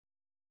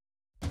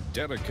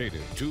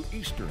dedicated to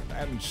Eastern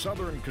and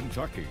Southern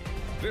Kentucky.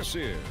 This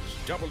is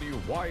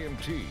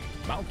WYMT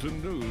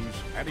Mountain News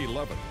at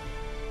 11.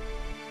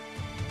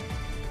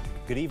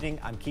 Good evening,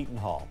 I'm Keaton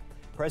Hall.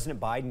 President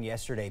Biden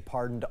yesterday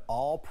pardoned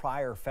all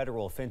prior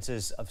federal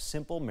offenses of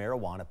simple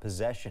marijuana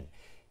possession.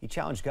 He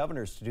challenged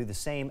governors to do the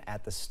same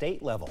at the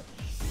state level.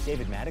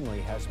 David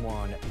Mattingly has more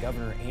on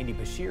Governor Andy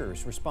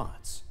Beshear's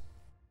response.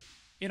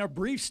 In a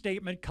brief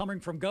statement coming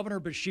from Governor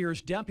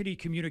Beshear's Deputy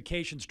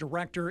Communications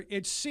Director,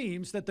 it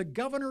seems that the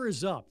governor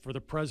is up for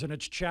the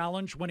president's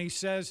challenge when he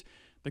says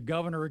the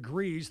governor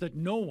agrees that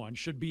no one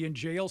should be in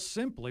jail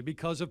simply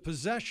because of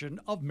possession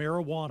of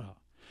marijuana.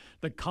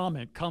 The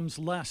comment comes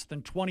less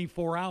than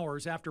 24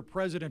 hours after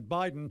President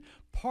Biden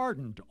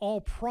pardoned all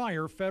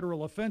prior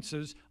federal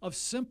offenses of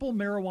simple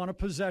marijuana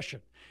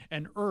possession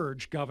and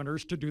urged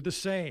governors to do the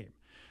same.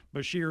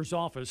 Beshear's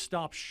office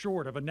stopped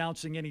short of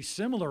announcing any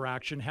similar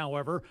action,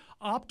 however,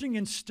 opting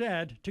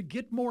instead to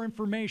get more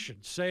information,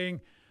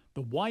 saying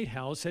the White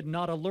House had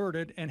not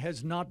alerted and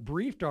has not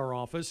briefed our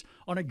office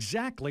on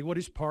exactly what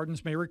his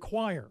pardons may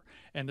require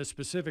and the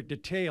specific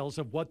details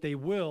of what they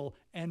will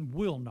and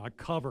will not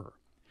cover.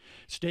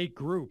 State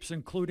groups,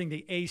 including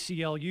the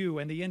ACLU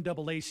and the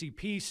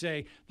NAACP,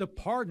 say the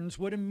pardons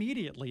would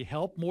immediately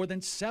help more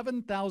than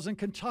 7,000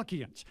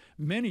 Kentuckians,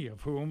 many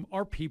of whom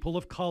are people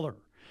of color.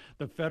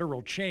 The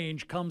federal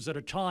change comes at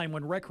a time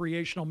when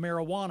recreational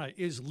marijuana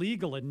is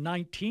legal in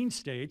 19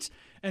 states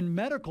and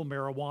medical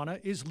marijuana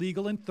is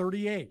legal in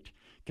 38.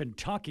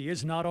 Kentucky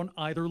is not on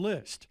either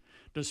list.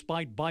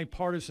 Despite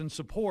bipartisan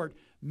support,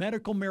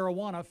 medical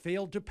marijuana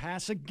failed to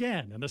pass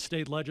again in the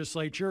state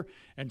legislature,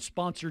 and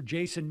sponsor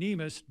Jason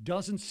Nemes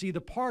doesn't see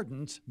the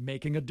pardons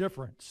making a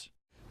difference.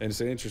 And it's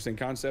an interesting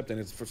concept, and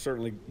it's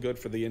certainly good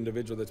for the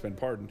individual that's been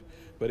pardoned,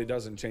 but it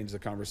doesn't change the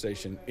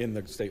conversation in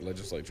the state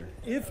legislature.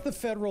 If the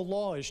federal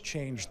law is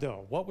changed,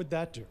 though, what would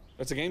that do?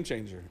 That's a game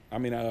changer. I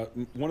mean,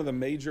 one of the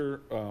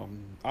major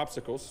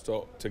obstacles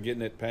to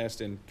getting it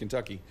passed in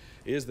Kentucky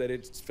is that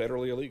it's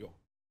federally illegal.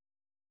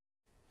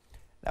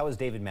 That was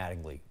David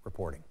Mattingly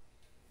reporting.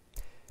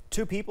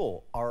 Two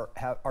people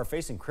are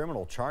facing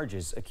criminal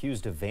charges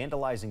accused of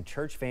vandalizing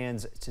church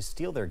vans to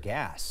steal their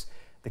gas.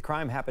 The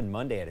crime happened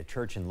Monday at a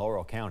church in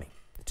Laurel County.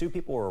 The two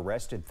people were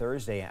arrested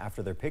Thursday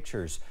after their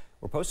pictures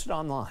were posted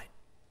online.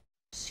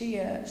 She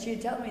had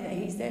told me that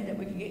he said that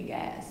we could get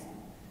gas,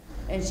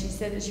 and she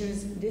said that she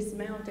was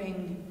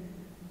dismounting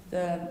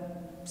the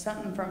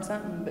something from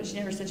something, but she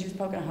never said she was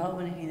poking a hole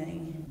in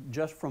anything.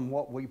 Just from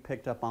what we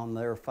picked up on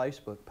their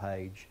Facebook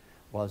page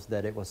was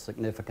that it was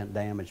significant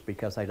damage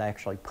because they'd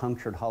actually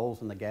punctured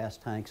holes in the gas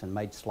tanks and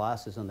made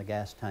slices in the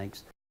gas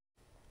tanks.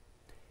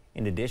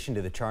 In addition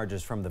to the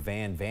charges from the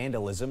van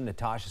vandalism,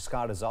 Natasha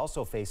Scott is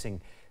also facing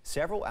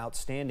several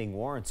outstanding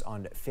warrants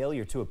on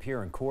failure to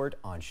appear in court,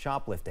 on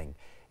shoplifting,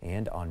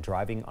 and on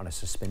driving on a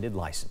suspended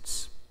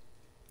license.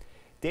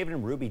 David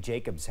and Ruby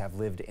Jacobs have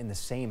lived in the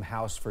same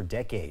house for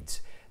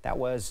decades. That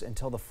was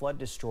until the flood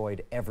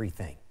destroyed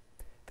everything.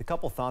 The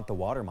couple thought the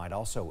water might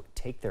also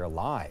take their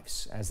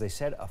lives as they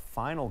said a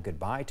final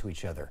goodbye to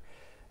each other.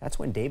 That's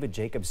when David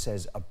Jacobs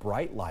says a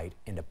bright light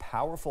and a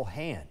powerful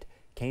hand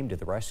came to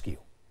the rescue.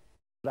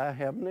 I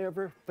have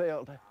never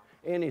felt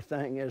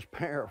anything as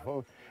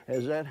powerful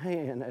as that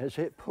hand as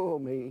it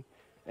pulled me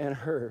and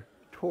her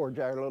towards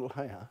our little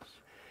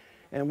house.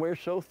 And we're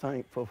so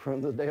thankful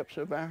from the depths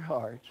of our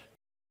hearts.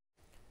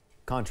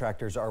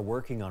 Contractors are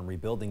working on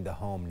rebuilding the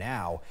home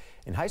now,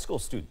 and high school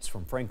students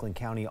from Franklin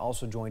County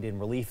also joined in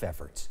relief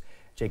efforts.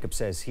 Jacob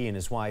says he and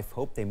his wife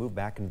hope they move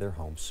back into their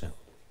home soon.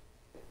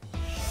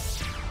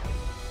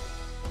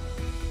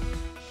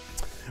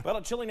 Well,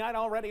 a chilly night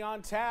already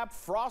on tap.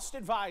 Frost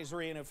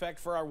advisory in effect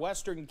for our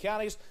western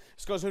counties.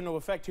 This goes into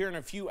effect here in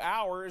a few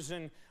hours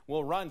and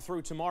will run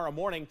through tomorrow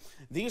morning.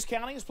 These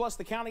counties plus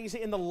the counties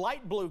in the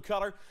light blue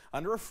color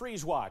under a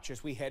freeze watch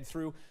as we head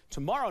through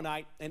tomorrow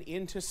night and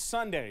into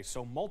Sunday.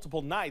 So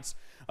multiple nights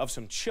of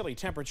some chilly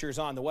temperatures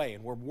on the way,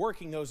 and we're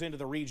working those into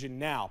the region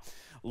now.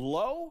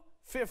 Low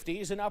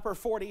 50s and upper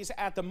 40s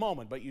at the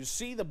moment, but you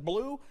see the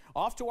blue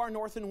off to our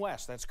north and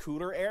west. That's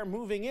cooler air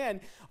moving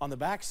in on the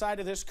backside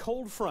of this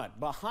cold front.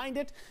 Behind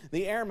it,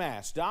 the air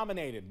mass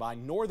dominated by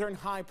northern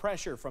high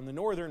pressure from the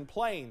northern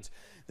plains.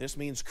 This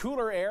means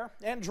cooler air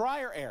and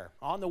drier air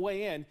on the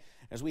way in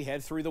as we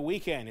head through the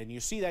weekend. And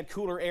you see that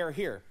cooler air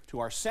here. To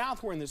our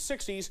south, we're in the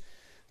 60s.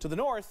 To the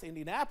north,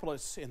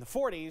 Indianapolis in the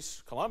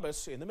 40s,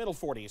 Columbus in the middle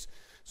 40s.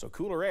 So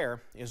cooler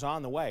air is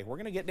on the way. We're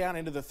going to get down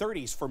into the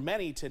 30s for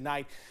many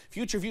tonight.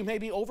 Future View may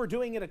be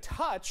overdoing it a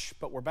touch,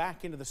 but we're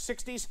back into the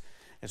 60s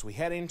as we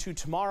head into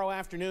tomorrow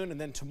afternoon and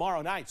then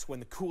tomorrow nights when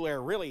the cool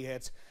air really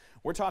hits.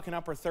 We're talking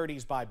upper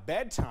 30s by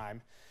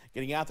bedtime.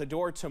 Getting out the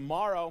door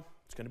tomorrow,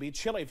 it's going to be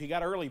chilly if you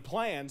got early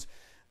plans.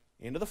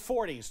 Into the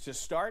 40s to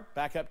start,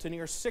 back up to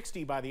near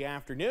 60 by the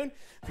afternoon.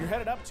 If you're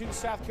headed up to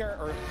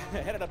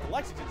headed up to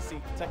Lexington to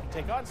see Kentucky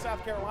take on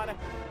South Carolina,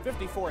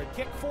 54 at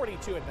kick,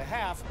 42 at the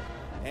half,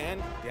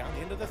 and down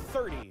into the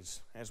 30s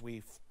as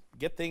we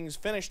get things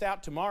finished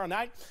out tomorrow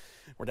night.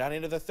 We're down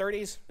into the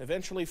 30s,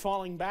 eventually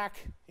falling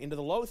back into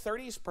the low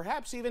 30s,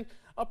 perhaps even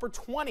upper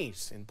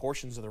 20s in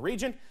portions of the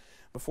region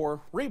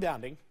before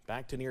rebounding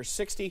back to near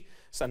 60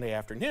 Sunday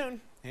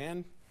afternoon,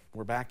 and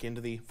we're back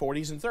into the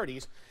 40s and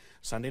 30s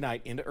Sunday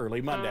night into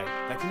early Monday.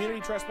 The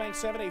Community Trust Bank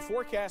 7-day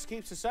forecast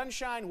keeps the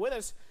sunshine with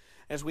us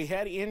as we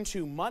head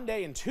into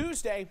Monday and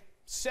Tuesday.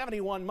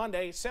 71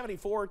 Monday,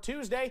 74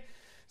 Tuesday,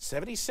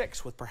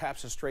 76 with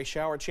perhaps a stray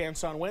shower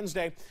chance on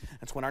Wednesday.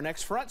 That's when our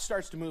next front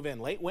starts to move in.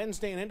 Late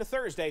Wednesday and into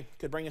Thursday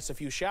could bring us a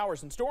few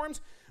showers and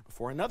storms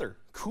before another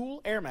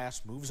cool air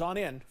mass moves on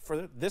in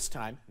for this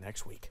time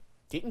next week.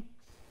 Keaton?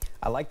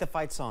 I like the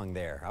fight song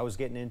there. I was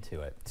getting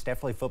into it. It's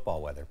definitely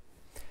football weather.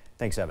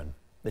 Thanks, Evan.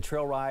 The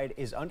trail ride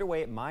is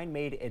underway at Mind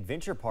Made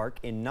Adventure Park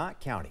in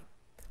Knott County.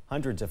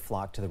 Hundreds have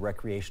flocked to the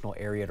recreational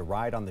area to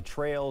ride on the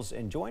trails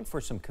and join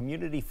for some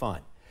community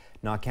fun.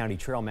 Knott County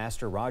Trail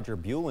Master Roger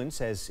Bulin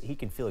says he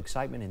can feel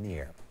excitement in the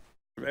air.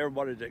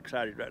 Everybody's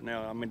excited right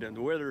now. I mean,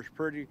 the weather's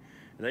pretty.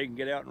 They can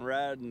get out and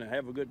ride and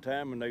have a good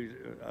time, and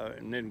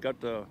and then got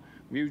the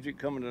music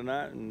coming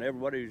tonight, and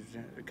everybody's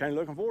kind of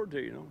looking forward to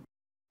it, you know.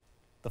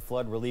 The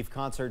flood relief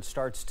concert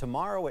starts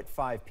tomorrow at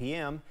 5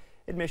 p.m.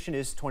 Admission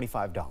is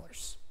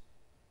 $25.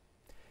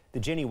 The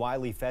Jenny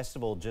Wiley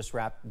Festival just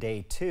wrapped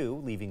day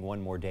 2, leaving one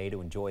more day to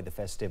enjoy the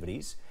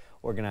festivities.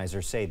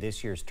 Organizers say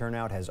this year's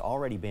turnout has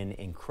already been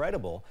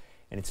incredible,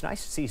 and it's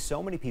nice to see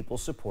so many people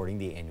supporting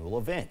the annual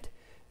event.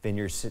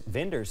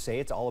 Vendors say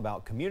it's all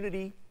about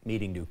community,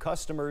 meeting new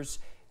customers,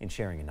 and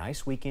sharing a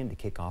nice weekend to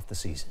kick off the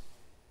season.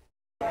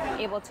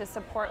 Able to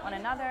support one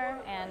another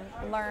and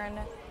learn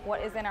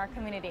what is in our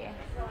community,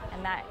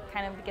 and that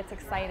kind of gets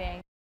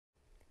exciting.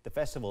 The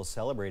festival is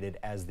celebrated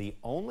as the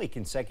only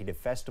consecutive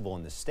festival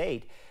in the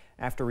state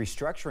after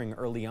restructuring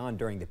early on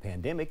during the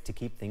pandemic to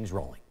keep things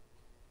rolling.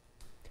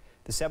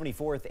 The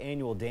 74th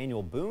annual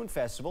Daniel Boone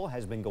Festival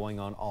has been going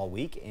on all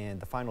week, and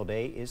the final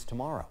day is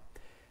tomorrow.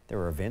 There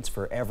are events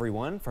for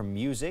everyone from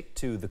music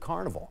to the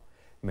carnival.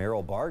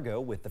 Merrill Bargo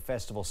with the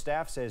festival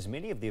staff says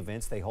many of the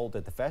events they hold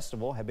at the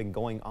festival have been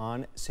going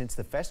on since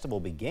the festival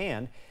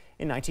began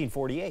in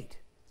 1948.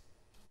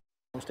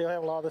 We still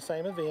have a lot of the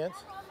same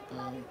events,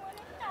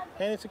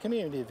 and it's a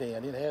community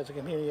event. It has a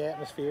community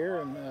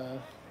atmosphere, and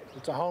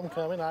it's a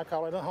homecoming. I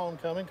call it a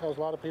homecoming because a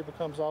lot of people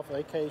comes off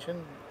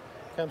vacation,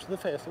 comes to the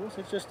festivals.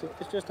 It's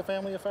just a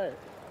family affair.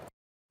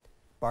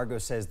 Bargo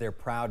says they're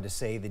proud to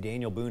say the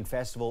Daniel Boone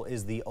Festival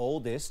is the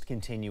oldest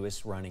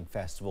continuous running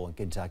festival in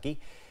Kentucky.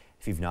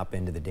 If you've not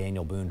been to the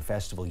Daniel Boone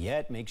Festival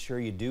yet, make sure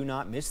you do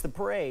not miss the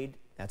parade.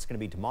 That's going to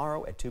be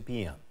tomorrow at 2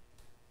 p.m.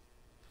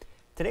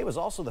 Today was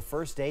also the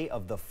first day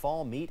of the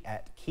fall meet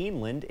at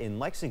Keeneland in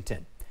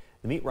Lexington.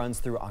 The meet runs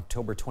through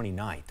October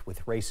 29th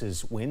with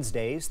races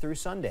Wednesdays through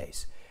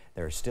Sundays.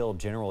 There are still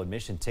general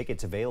admission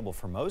tickets available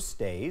for most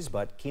days,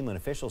 but Keeneland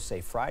officials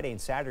say Friday and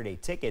Saturday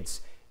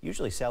tickets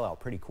usually sell out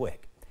pretty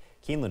quick.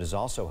 Keeneland is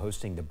also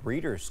hosting the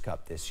Breeders'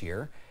 Cup this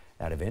year.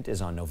 That event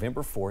is on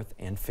November 4th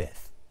and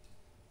 5th.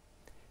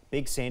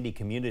 Big Sandy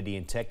Community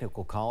and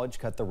Technical College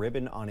cut the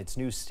ribbon on its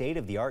new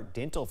state-of-the-art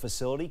dental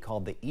facility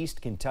called the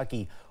East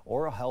Kentucky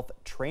Oral Health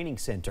Training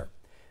Center.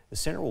 The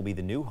center will be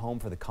the new home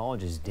for the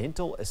college's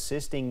Dental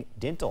Assisting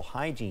Dental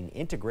Hygiene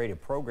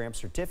Integrated Program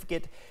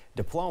Certificate,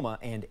 Diploma,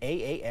 and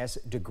AAS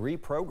degree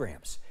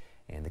programs,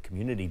 and the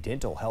Community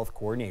Dental Health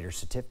Coordinator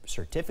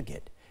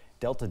Certificate.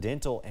 Delta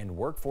Dental and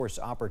Workforce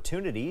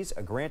Opportunities,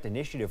 a grant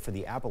initiative for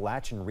the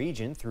Appalachian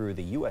region through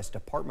the U.S.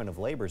 Department of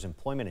Labor's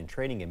Employment and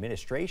Training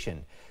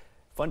Administration,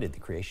 funded the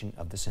creation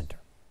of the center.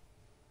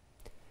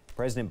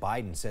 President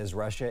Biden says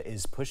Russia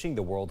is pushing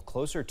the world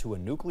closer to a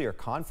nuclear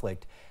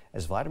conflict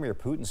as Vladimir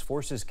Putin's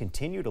forces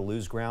continue to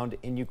lose ground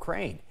in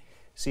Ukraine.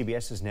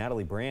 CBS's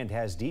Natalie Brand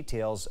has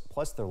details,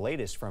 plus the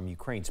latest from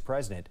Ukraine's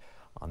president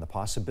on the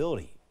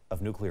possibility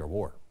of nuclear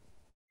war.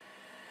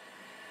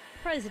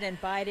 President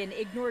Biden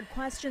ignored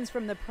questions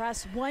from the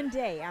press one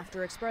day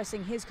after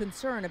expressing his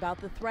concern about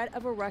the threat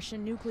of a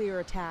Russian nuclear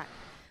attack.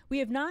 We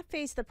have not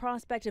faced the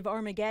prospect of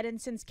Armageddon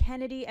since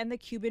Kennedy and the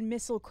Cuban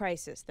Missile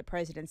Crisis, the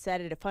president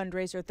said at a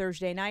fundraiser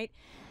Thursday night.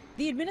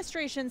 The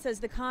administration says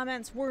the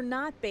comments were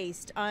not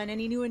based on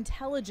any new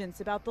intelligence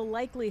about the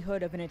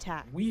likelihood of an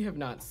attack. We have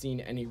not seen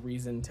any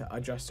reason to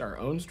adjust our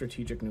own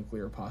strategic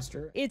nuclear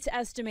posture. It's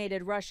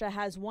estimated Russia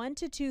has 1,000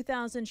 to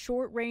 2,000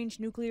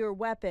 short-range nuclear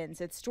weapons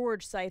at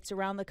storage sites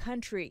around the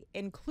country,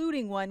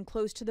 including one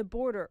close to the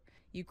border.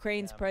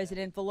 Ukraine's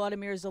President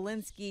Volodymyr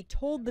Zelensky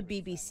told the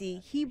BBC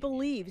he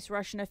believes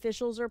Russian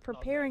officials are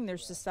preparing their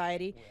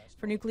society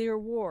for nuclear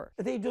war.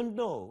 They don't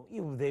know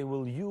if they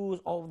will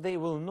use or they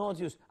will not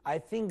use. I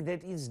think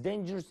that it's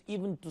dangerous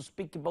even to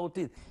speak about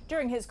it.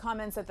 During his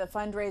comments at the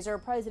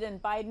fundraiser,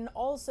 President Biden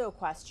also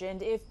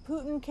questioned if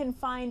Putin can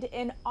find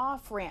an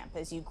off-ramp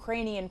as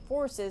Ukrainian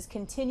forces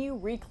continue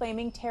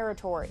reclaiming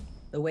territory.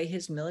 The way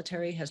his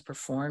military has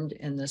performed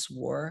in this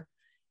war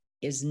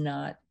is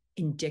not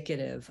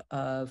indicative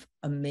of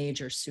a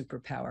major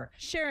superpower.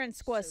 Sharon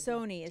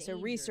Squassoni is a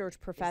research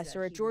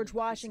professor at George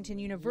Washington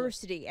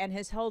University and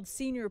has held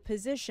senior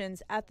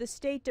positions at the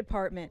State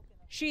Department.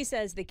 She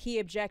says the key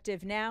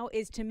objective now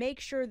is to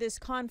make sure this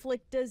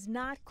conflict does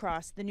not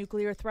cross the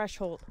nuclear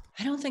threshold.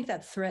 I don't think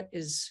that threat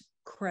is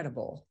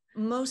credible.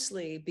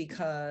 Mostly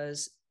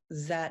because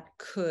that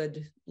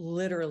could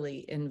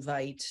literally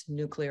invite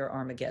nuclear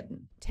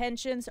Armageddon.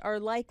 Tensions are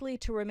likely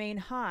to remain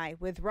high,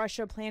 with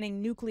Russia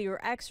planning nuclear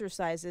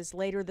exercises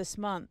later this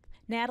month.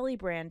 Natalie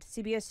Brand,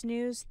 CBS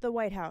News, the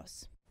White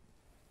House.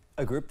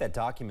 A group that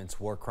documents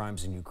war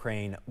crimes in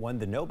Ukraine won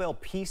the Nobel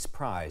Peace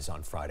Prize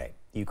on Friday.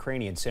 The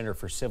Ukrainian Center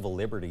for Civil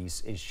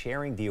Liberties is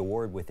sharing the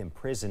award with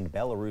imprisoned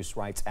Belarus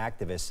rights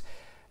activist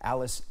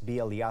Alice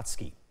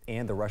Bialyatsky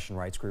and the Russian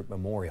rights group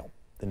Memorial.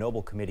 The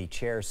Nobel Committee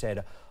chair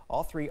said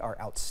all three are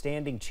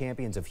outstanding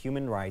champions of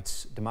human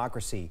rights,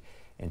 democracy,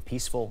 and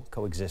peaceful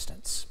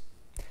coexistence.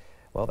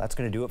 Well, that's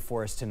going to do it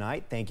for us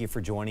tonight. Thank you for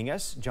joining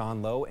us.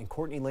 John Lowe and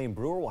Courtney Lane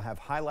Brewer will have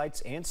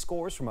highlights and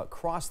scores from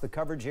across the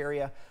coverage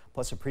area,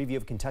 plus a preview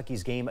of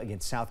Kentucky's game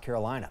against South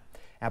Carolina.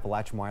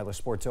 Appalachian Wireless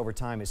Sports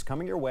Overtime is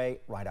coming your way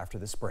right after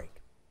this break.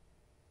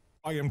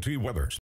 IMT Weather.